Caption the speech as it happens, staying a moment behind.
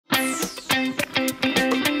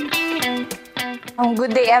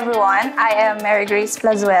Good day everyone. I am Mary Grace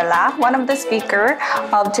Plazuela, one of the speakers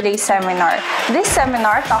of today's seminar. This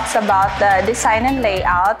seminar talks about the design and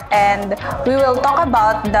layout, and we will talk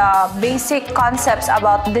about the basic concepts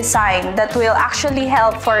about design that will actually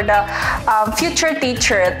help for the future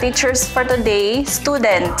teachers for today,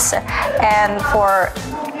 students, and for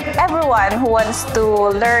everyone who wants to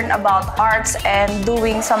learn about arts and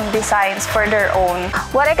doing some designs for their own.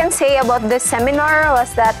 What I can say about this seminar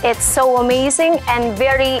was that it's so amazing and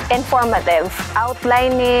very informative.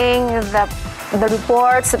 Outlining the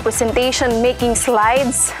reports, the presentation, making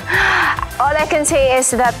slides. All I can say is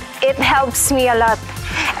that it helps me a lot,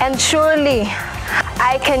 and surely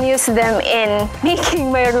I can use them in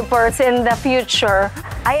making my reports in the future.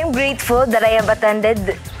 I am grateful that I have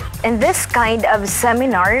attended in this kind of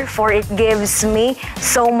seminar, for it gives me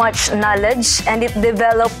so much knowledge and it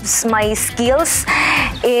develops my skills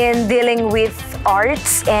in dealing with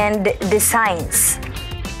arts and designs.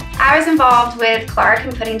 I was involved with Clark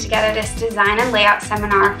in putting together this design and layout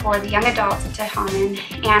seminar for the young adults at Tahanan,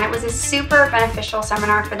 and it was a super beneficial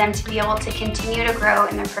seminar for them to be able to continue to grow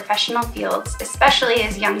in their professional fields, especially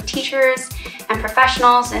as young teachers and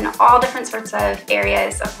professionals in all different sorts of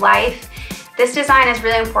areas of life. This design is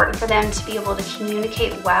really important for them to be able to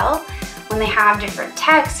communicate well when they have different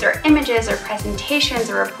texts or images or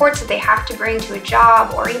presentations or reports that they have to bring to a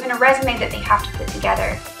job, or even a resume that they have to put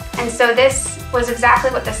together. And so this was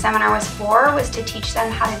exactly what the seminar was for, was to teach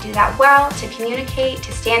them how to do that well, to communicate,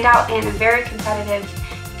 to stand out in a very competitive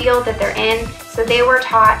field that they're in. So they were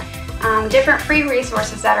taught different free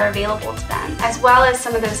resources that are available to them, as well as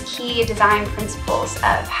some of those key design principles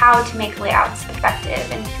of how to make layouts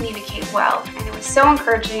effective and communicate well. And it was so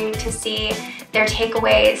encouraging to see their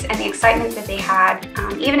takeaways and the excitement that they had,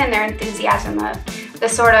 even in their enthusiasm of the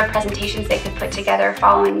sort of presentations they could put together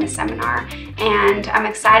following the seminar. And I'm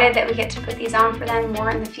excited that we get to put these on for them more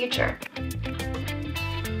in the future.